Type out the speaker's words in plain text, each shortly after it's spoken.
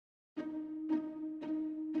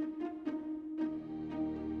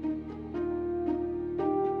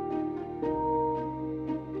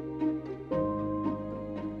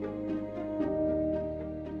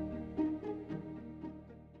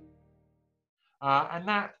And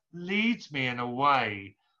that leads me in a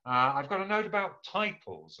way. I've got a note about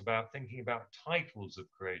titles, about thinking about titles of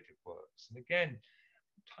creative works. And again,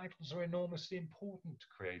 titles are enormously important to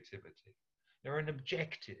creativity. They're an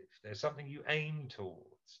objective, they're something you aim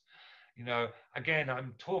towards. You know, again,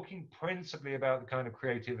 I'm talking principally about the kind of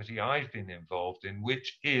creativity I've been involved in,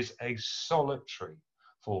 which is a solitary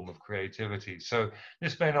form of creativity. So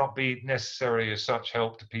this may not be necessarily as such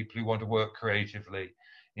help to people who want to work creatively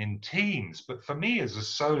in teams, but for me as a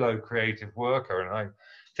solo creative worker, and I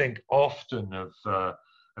think often of, I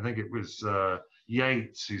think it was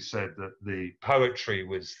Yeats who said that the poetry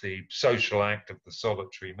was the social act of the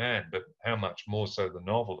solitary man, but how much more so the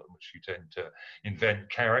novel, in which you tend to invent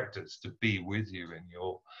characters to be with you in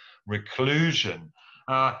your reclusion.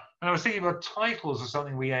 And I was thinking about titles as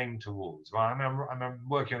something we aim towards. Right? I'm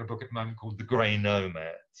working on a book at the moment called The Grey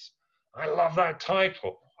Nomads. I love that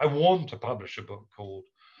title. I want to publish a book called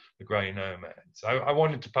The Grey Nomads. I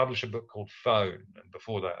wanted to publish a book called Phone, and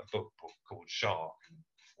before that, a book called Shark, and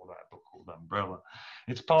before that, a book called Umbrella.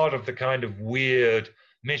 It's part of the kind of weird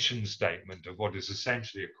mission statement of what is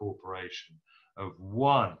essentially a corporation of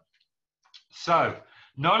one. So,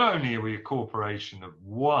 not only are we a corporation of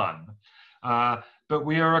one, but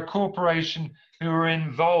we are a corporation who are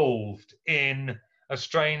involved in a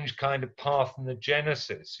strange kind of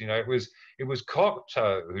parthenogenesis. You know, it was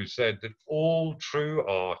Cocteau who said that all true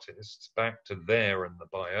artists, back to there and the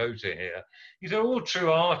biota here, he said all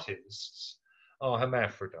true artists are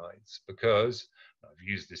hermaphrodites, because I've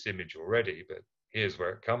used this image already, but here's where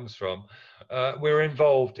it comes from. We're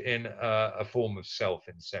involved in a form of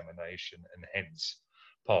self-insemination and hence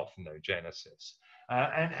parthenogenesis.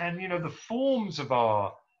 And you know, the forms of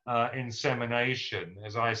our insemination,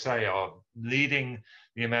 as I say, are leading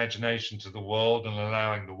the imagination to the world and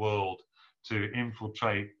allowing the world to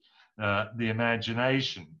infiltrate the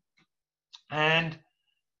imagination. And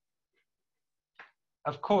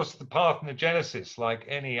of course, the parthenogenesis, like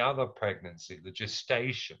any other pregnancy, the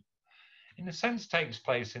gestation, in a sense, takes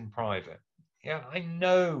place in private. Yeah, I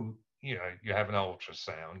know, you know, you have an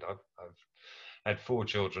ultrasound. I've had 4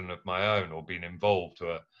 children of my own, or been involved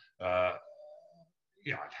to I've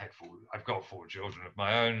got 4 children of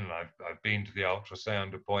my own, and I've been to the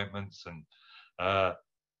ultrasound appointments, and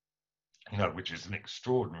you know, which is an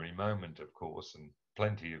extraordinary moment, of course, and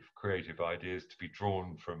plenty of creative ideas to be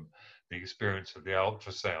drawn from the experience of the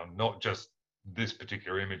ultrasound, not just this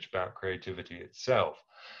particular image about creativity itself.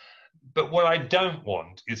 But what I don't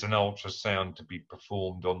want is an ultrasound to be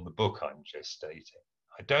performed on the book I'm gestating.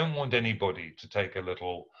 I don't want anybody to take a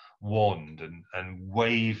little wand and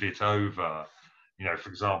wave it over. You know, for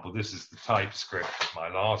example, this is the typescript of my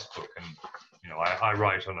last book, and you know, I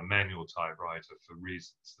write on a manual typewriter for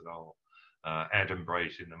reasons that I'll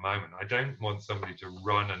adumbrate in a moment. I don't want somebody to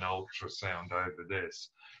run an ultrasound over this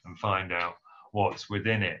and find out what's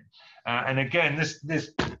within it. And again, this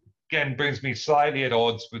again brings me slightly at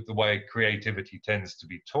odds with the way creativity tends to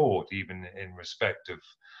be taught, even in respect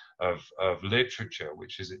of literature,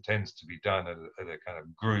 which is it tends to be done at a kind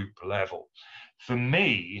of group level. For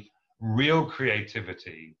me, real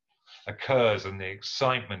creativity occurs, and the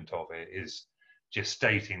excitement of it is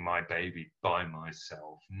gestating my baby by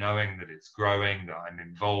myself, knowing that it's growing, that I'm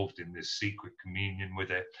involved in this secret communion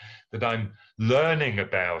with it, that I'm learning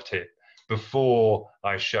about it before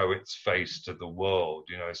I show its face to the world,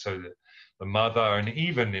 you know, so that the mother, and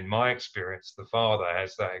even in my experience, the father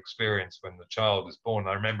has that experience when the child is born.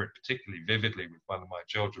 I remember it particularly vividly with one of my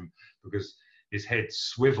children, because his head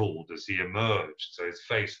swiveled as he emerged, so his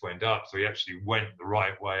face went up, so he actually went the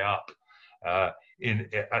right way up at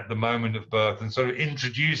the moment of birth, and sort of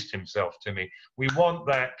introduced himself to me. We want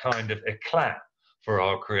that kind of éclat for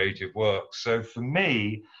our creative work. So for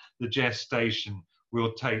me, the gestation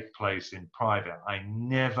will take place in private. I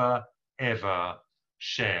never, ever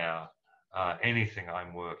share anything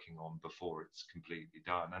I'm working on before it's completely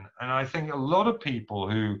done. And I think a lot of people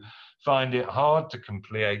who find it hard to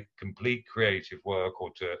complete creative work,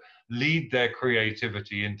 or to lead their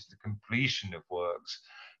creativity into the completion of works,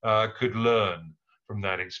 could learn from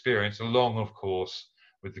that experience, along, of course,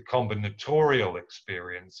 with the combinatorial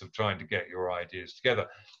experience of trying to get your ideas together.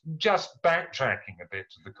 Just backtracking a bit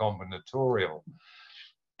to the combinatorial.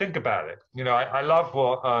 Think about it. You know, I love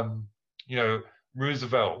what, you know,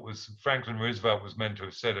 Franklin Roosevelt was meant to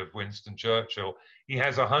have said of Winston Churchill. He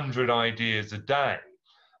has 100 ideas a day,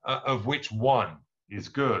 of which one is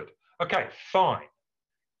good. Okay, fine.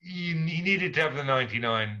 He needed to have the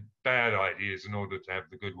 99 bad ideas in order to have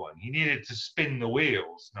the good one. He needed to spin the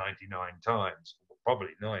wheels 99 times, or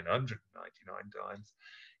probably 999 times,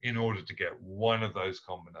 in order to get one of those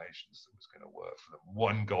combinations that was going to work for them,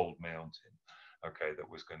 one gold mountain okay, that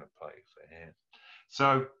was going to play for him.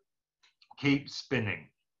 So keep spinning.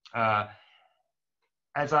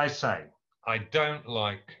 As I say, I don't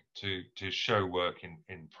like to show work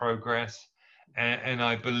in progress, and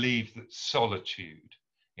I believe that solitude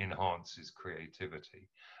enhances creativity.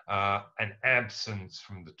 An absence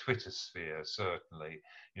from the Twitter sphere, certainly.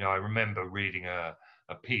 You know, I remember reading a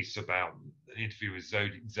piece about an interview with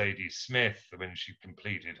Zadie Smith when she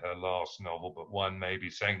completed her last novel, but one, maybe,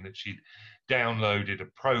 saying that she'd downloaded a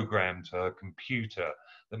program to her computer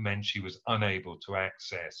that meant she was unable to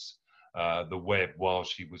access the web while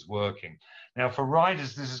she was working. Now, for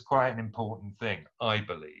writers, this is quite an important thing, I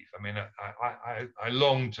believe. I mean, I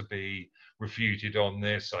long to be refuted on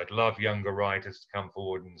this. I'd love younger writers to come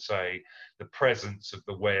forward and say the presence of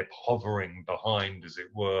the web hovering behind, as it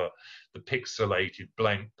were, the pixelated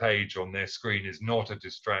blank page on their screen is not a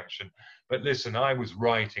distraction. But listen, I was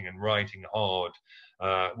writing and writing hard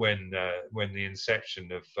when the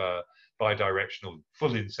inception of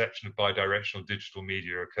full inception of bidirectional digital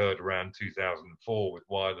media occurred around 2004 with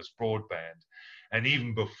wireless broadband. And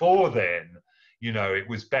even before then, you know, it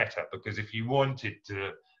was better, because if you wanted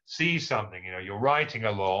to see something, you know, you're writing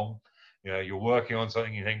along, you know, you're working on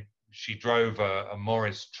something, you think, she drove a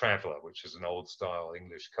Morris Traveller, which is an old style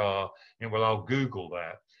English car. You know, well, I'll Google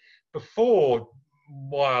that. Before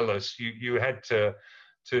wireless, you had to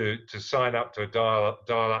sign up to a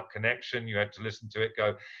dial-up connection. You had to listen to it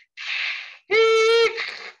go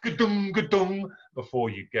before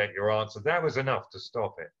you get your answer. That was enough to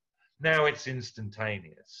stop it. Now it's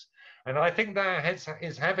instantaneous. And I think that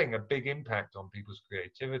is having a big impact on people's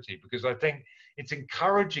creativity, because I think it's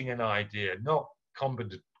encouraging an idea, not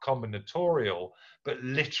combinatorial, but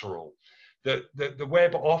literal. That the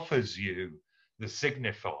web offers you the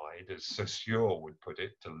signified, as Saussure would put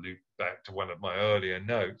it, to loop back to one of my earlier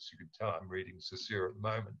notes. You can tell I'm reading Saussure at the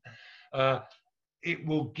moment. It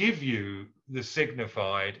will give you the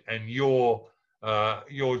signified, and your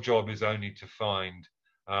job is only to find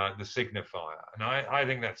the signifier. And I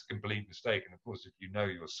think that's a complete mistake. And of course, if you know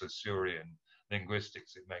your Saussurean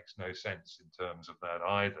linguistics, it makes no sense in terms of that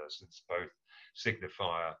either, since both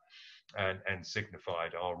signifier and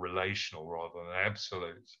signified are relational rather than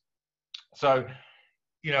absolute. So,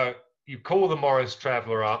 you know, you call the Morris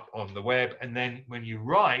Traveller up on the web, and then when you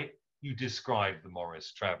write, you describe the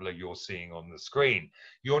Morris Traveller you're seeing on the screen.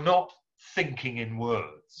 You're not thinking in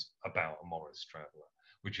words about a Morris Traveller,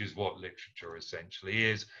 which is what literature essentially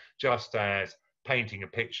is, just as painting a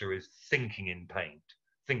picture is thinking in paint,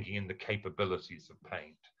 thinking in the capabilities of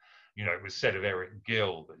paint. You know, it was said of Eric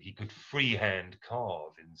Gill that he could freehand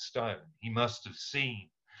carve in stone. He must have seen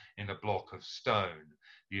in a block of stone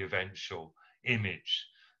the eventual image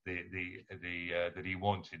that he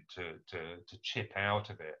wanted to chip out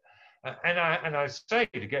of it. And I say,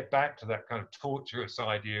 to get back to that kind of tortuous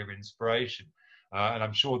idea of inspiration, and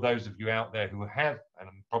I'm sure those of you out there who have, and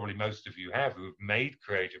probably most of you have, who have made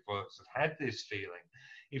creative works, have had this feeling.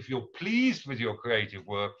 If you're pleased with your creative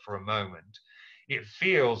work for a moment, it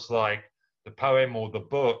feels like the poem or the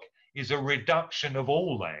book is a reduction of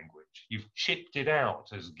all language. You've chipped it out,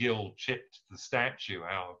 as Gill chipped the statue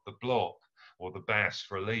out of the block, or the bas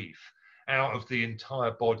relief, out of the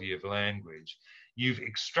entire body of language. You've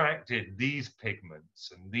extracted these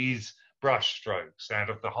pigments and these brush strokes out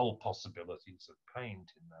of the whole possibilities of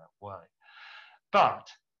paint in that way. But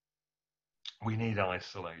we need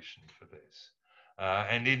isolation for this.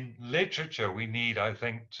 And in literature, we need, I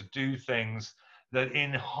think, to do things that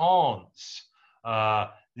enhance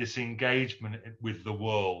this engagement with the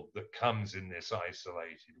world that comes in this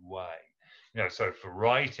isolated way. You know, so for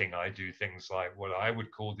writing, I do things like what I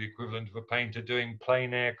would call the equivalent of a painter doing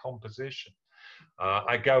plein air composition.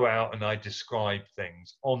 I go out and I describe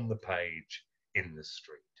things on the page in the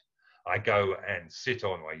street. I go and sit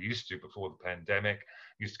on, or I used to before the pandemic,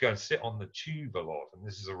 used to go and sit on the tube a lot, and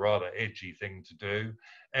this is a rather edgy thing to do,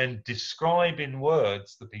 and describe in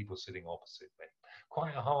words the people sitting opposite me.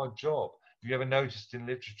 Quite a hard job. Have you ever noticed in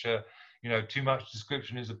literature, you know, too much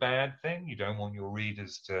description is a bad thing? You don't want your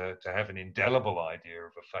readers to have an indelible idea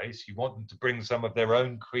of a face. You want them to bring some of their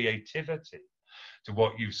own creativity to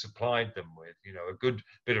what you've supplied them with. You know, a good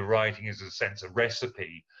bit of writing is, in a sense, a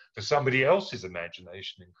recipe for somebody else's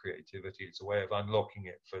imagination and creativity. It's a way of unlocking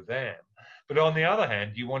it for them. But on the other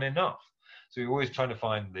hand, you want enough. So you're always trying to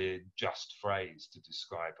find the just phrase to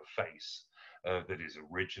describe a face that is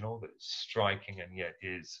original, that is striking, and yet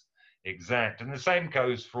is exact. And the same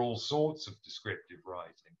goes for all sorts of descriptive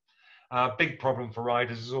writing. Big problem for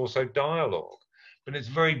writers is also dialogue. But it's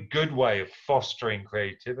a very good way of fostering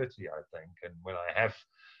creativity, I think. And when I have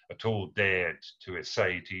at all dared to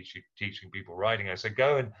essay teaching people writing, I say,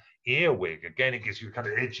 go and earwig. Again, it gives you a kind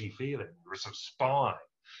of edgy feeling. You're a sort of spy.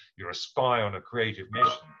 You're a spy on a creative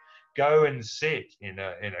mission. Go and sit in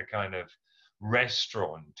a kind of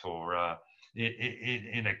restaurant or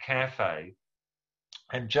in a cafe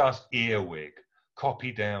and just earwig,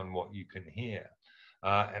 copy down what you can hear.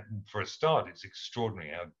 And for a start, it's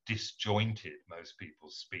extraordinary how disjointed most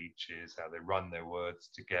people's speech is, how they run their words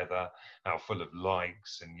together, how full of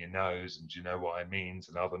likes and you knows and you know what I means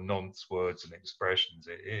and other nonce words and expressions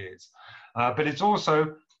it is. But it's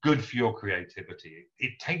also good for your creativity.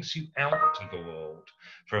 It takes you out to the world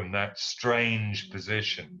from that strange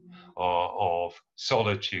position of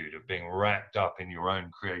solitude, of being wrapped up in your own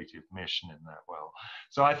creative mission in that world.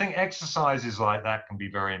 So I think exercises like that can be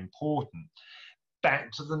very important.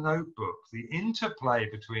 Back to the notebook, the interplay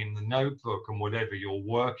between the notebook and whatever you're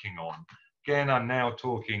working on. Again, I'm now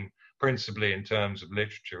talking principally in terms of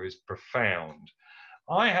literature, is profound.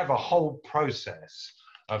 I have a whole process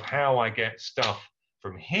of how I get stuff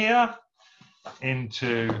from here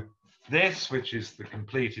into this, which is the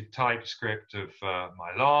completed typescript of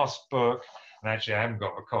my last book. And actually, I haven't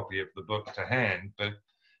got a copy of the book to hand, but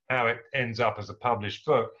how it ends up as a published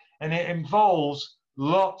book. And it involves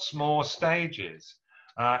lots more stages.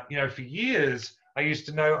 You know, for years, I used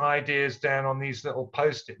to note ideas down on these little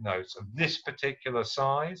post-it notes of this particular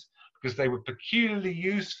size, because they were peculiarly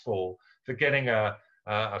useful for getting a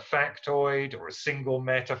factoid or a single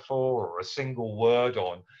metaphor or a single word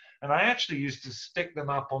on. And I actually used to stick them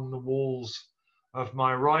up on the walls of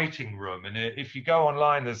my writing room. And if you go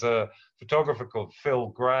online, there's a photographer called Phil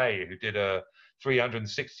Gray who did a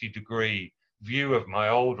 360-degree view of my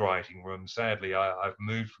old writing room. Sadly, I've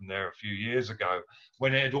moved from there a few years ago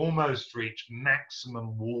when it had almost reached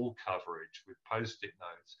maximum wall coverage with post-it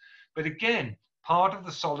notes. But again, part of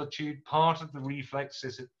the solitude, part of the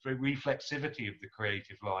reflexivity of the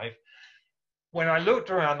creative life, when I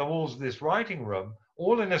looked around the walls of this writing room,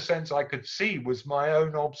 all in a sense I could see was my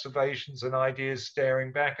own observations and ideas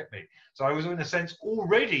staring back at me. So I was in a sense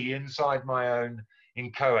already inside my own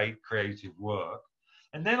inchoate creative work.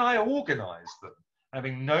 And then I organized them,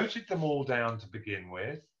 having noted them all down to begin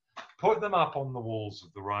with, put them up on the walls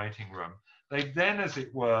of the writing room. They then, as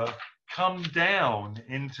it were, come down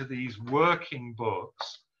into these working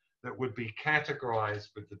books that would be categorized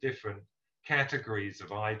with the different categories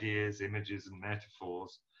of ideas, images, and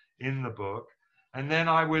metaphors in the book. And then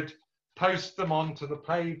I would post them onto the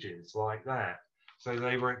pages like that. So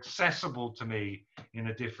they were accessible to me in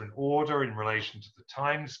a different order in relation to the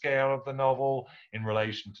time scale of the novel, in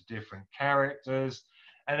relation to different characters.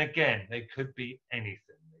 And again, they could be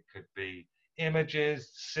anything. They could be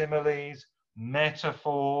images, similes,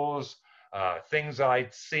 metaphors, things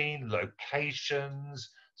I'd seen,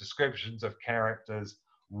 locations, descriptions of characters,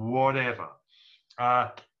 whatever.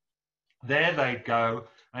 There they'd go.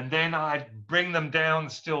 And then I'd bring them down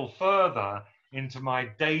still further into my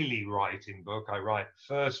daily writing book. I write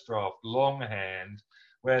first draft longhand,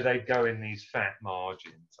 where they go in these fat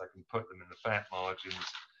margins. I can put them in the fat margins,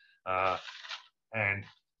 and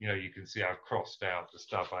you know, you can see I've crossed out the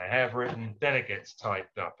stuff I have written. Then it gets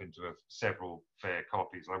typed up into several fair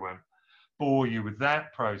copies. I won't bore you with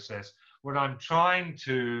that process. What I'm trying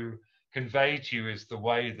to convey to you is the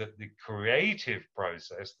way that the creative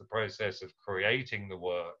process, the process of creating the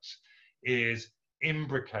works, is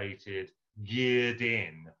imbricated, geared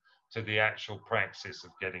in to the actual praxis of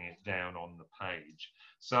getting it down on the page.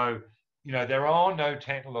 So, you know, there are no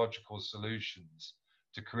technological solutions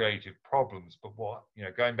to creative problems, but what, you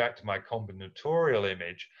know, going back to my combinatorial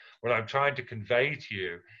image, what I'm trying to convey to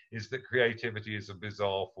you is that creativity is a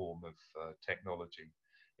bizarre form of technology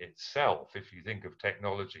itself. If you think of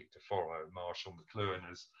technology, to follow Marshall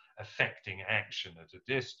McLuhan, as affecting action at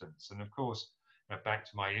a distance. And of course, back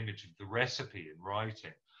to my image of the recipe in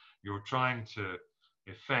writing, you're trying to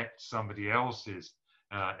affect somebody else's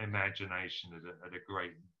imagination at a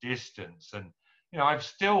great distance. And, you know, I've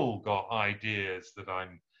still got ideas that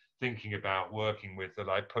I'm thinking about working with that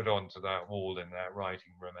I put onto that wall in that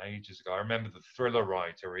writing room ages ago. I remember the thriller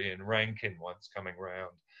writer Ian Rankin once coming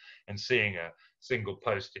round and seeing a single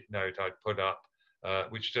post-it note I'd put up,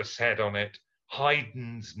 which just said on it,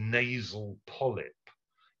 Haydn's nasal polyp.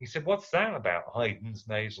 He said, what's that about, Haydn's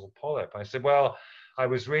nasal polyp? I said, well, I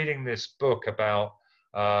was reading this book about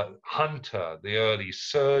Hunter, the early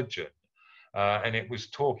surgeon, and it was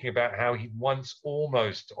talking about how he once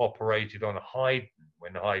almost operated on Haydn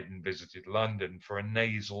when Haydn visited London for a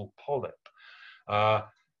nasal polyp.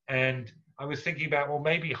 And I was thinking about, well,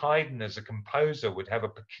 maybe Haydn as a composer would have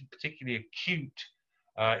a particularly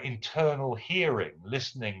acute internal hearing,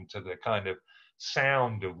 listening to the kind of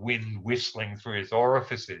sound of wind whistling through his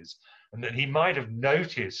orifices, and that he might have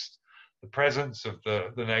noticed the presence of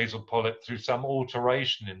the nasal polyp through some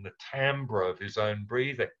alteration in the timbre of his own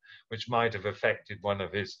breathing, which might have affected one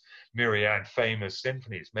of his myriad famous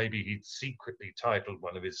symphonies. Maybe he'd secretly titled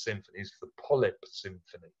one of his symphonies the Polyp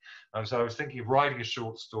Symphony. So I was thinking of writing a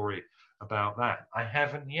short story about that. I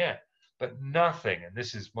haven't yet, but nothing, and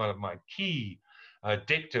this is one of my key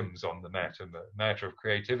dictums on the matter of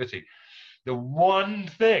creativity. The one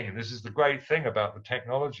thing, and this is the great thing about the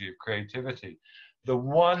technology of creativity, the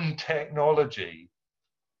one technology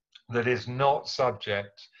that is not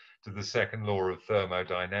subject to the second law of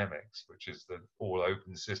thermodynamics, which is that all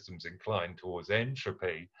open systems incline towards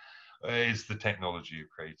entropy, is the technology of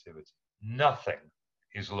creativity. Nothing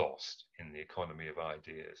is lost in the economy of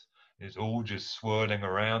ideas. It's all just swirling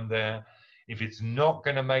around there. If it's not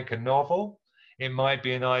going to make a novel, it might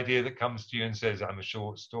be an idea that comes to you and says, I'm a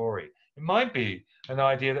short story. It might be an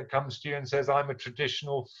idea that comes to you and says, I'm a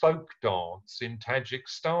traditional folk dance in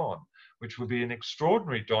Tajikistan, which would be an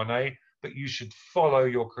extraordinary donné, but you should follow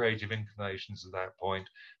your creative inclinations at that point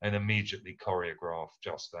and immediately choreograph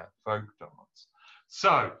just that folk dance.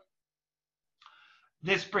 So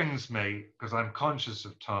this brings me, because I'm conscious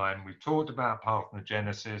of time, we've talked about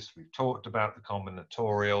parthenogenesis, we've talked about the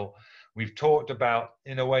combinatorial, we've talked about,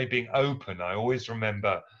 in a way, being open. I always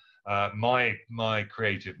remember my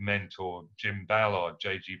creative mentor, Jim Ballard,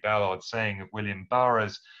 J.G. Ballard, saying of William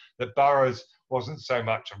Burroughs that Burroughs wasn't so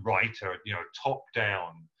much a writer,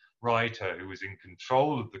 top-down writer who was in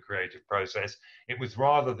control of the creative process. It was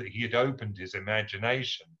rather that he had opened his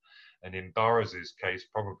imagination, and in Burroughs's case,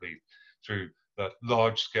 probably through the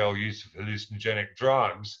large-scale use of hallucinogenic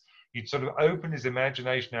drugs, he'd sort of opened his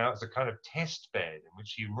imagination out as a kind of test bed in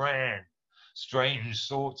which he ran strange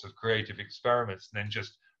sorts of creative experiments and then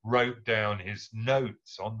just wrote down his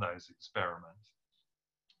notes on those experiments.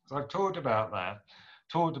 So I've talked about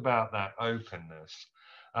that openness.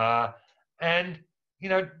 And,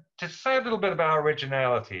 to say a little bit about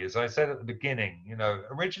originality, as I said at the beginning,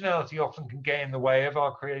 originality often can get in the way of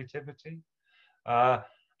our creativity.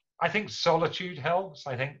 I think solitude helps.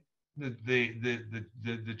 I think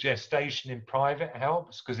the gestation in private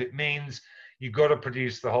helps, because it means you've got to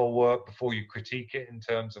produce the whole work before you critique it in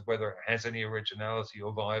terms of whether it has any originality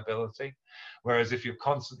or viability. Whereas if you're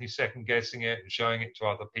constantly second guessing it and showing it to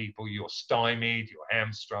other people, you're stymied, you're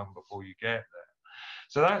hamstrung before you get there.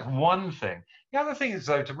 So that's one thing. The other thing is,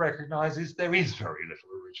 though, to recognize is there is very little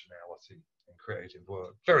originality in creative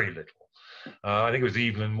work, very little. I think it was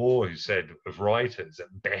Evelyn Waugh who said of writers,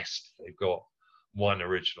 at best, they've got one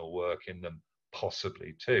original work in them,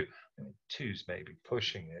 possibly two. I mean, two's maybe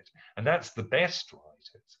pushing it. And that's the best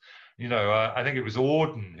writers. I think it was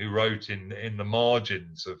Auden who wrote in the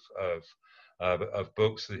margins of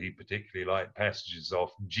books that he particularly liked passages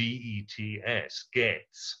of GETS,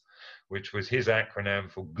 gets, which was his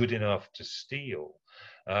acronym for good enough to steal.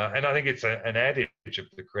 And I think it's an adage of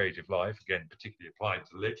the creative life, again, particularly applied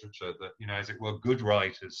to literature, that, as it were, good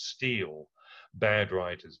writers steal, bad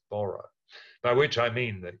writers borrow. By which I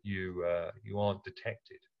mean that you aren't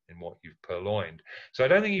detected in what you've purloined. So I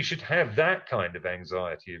don't think you should have that kind of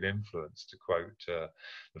anxiety of influence, to quote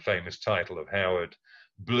the famous title of Harold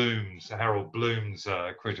Bloom's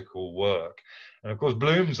critical work. And of course,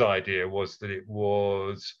 Bloom's idea was that it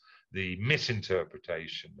was the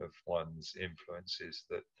misinterpretation of one's influences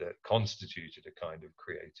that constituted a kind of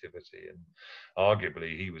creativity. And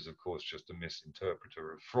arguably, he was, of course, just a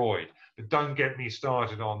misinterpreter of Freud. But don't get me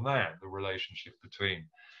started on that, the relationship between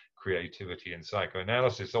creativity and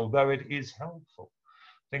psychoanalysis, although it is helpful.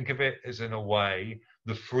 Think of it as, in a way,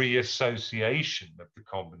 the free association of the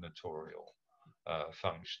combinatorial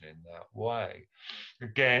function in that way.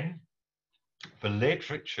 Again, for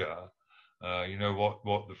literature,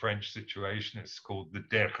 what the French situationists called the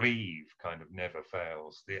dérive kind of never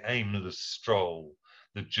fails, the aimless stroll,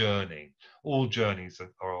 the journey. All journeys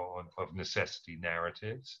are of necessity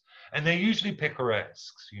narratives, and they're usually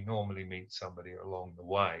picaresque. You normally meet somebody along the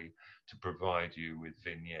way to provide you with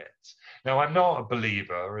vignettes. Now, I'm not a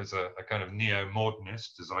believer, as a kind of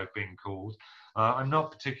neo-modernist, as I've been called, I'm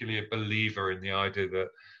not particularly a believer in the idea that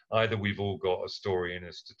either we've all got a story in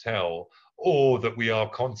us to tell, or that we are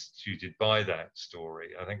constituted by that story.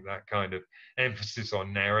 I think that kind of emphasis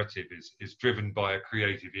on narrative is driven by a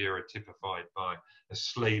creative era typified by a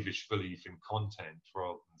slavish belief in content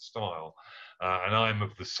rather than style. And I'm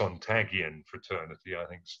of the Sontagian fraternity. I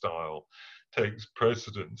think style takes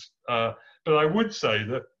precedence. But I would say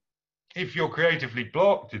that if you're creatively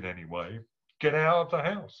blocked in any way, get out of the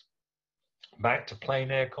house. Back to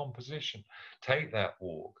plein air composition. Take that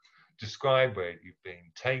walk. Describe where you've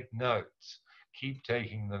been. Take notes. keep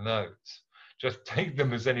taking the notes. Just take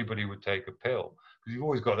them as anybody would take a pill, because you've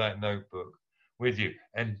always got that notebook with you.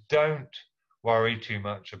 And don't worry too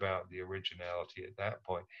much about the originality at that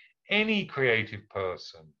point. Any creative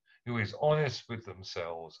person who is honest with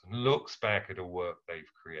themselves and looks back at a work they've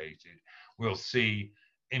created will see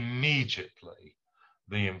immediately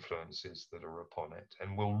the influences that are upon it,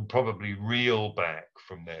 and will probably reel back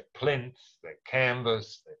from their plinth, their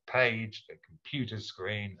canvas, their page, their computer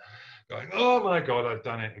screen, going, "Oh my God, I've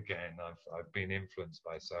done it again. I've been influenced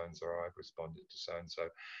by so and so, or I've responded to so and so."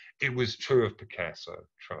 It was true of Picasso,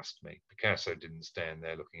 trust me. Picasso didn't stand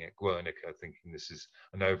there looking at Guernica thinking this is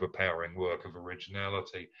an overpowering work of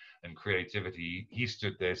originality and creativity. He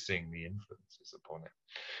stood there seeing the influences upon it,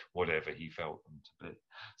 whatever he felt them to be.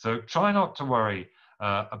 So try not to worry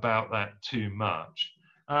about that too much.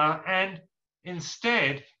 And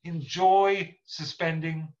instead, enjoy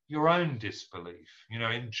suspending your own disbelief.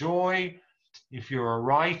 Enjoy, if you're a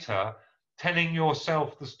writer, telling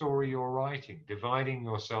yourself the story you're writing, dividing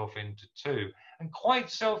yourself into two, and quite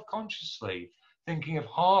self-consciously thinking of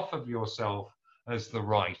half of yourself as the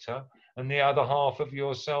writer and the other half of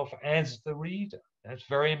yourself as the reader. That's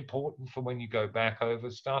very important for when you go back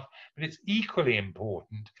over stuff, but it's equally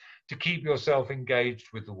important to keep yourself engaged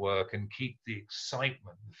with the work and keep the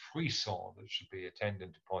excitement, the frisson that should be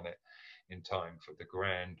attendant upon it in time for the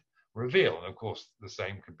grand reveal. And of course, the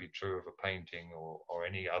same could be true of a painting or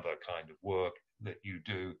any other kind of work that you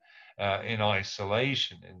do in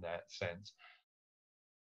isolation in that sense.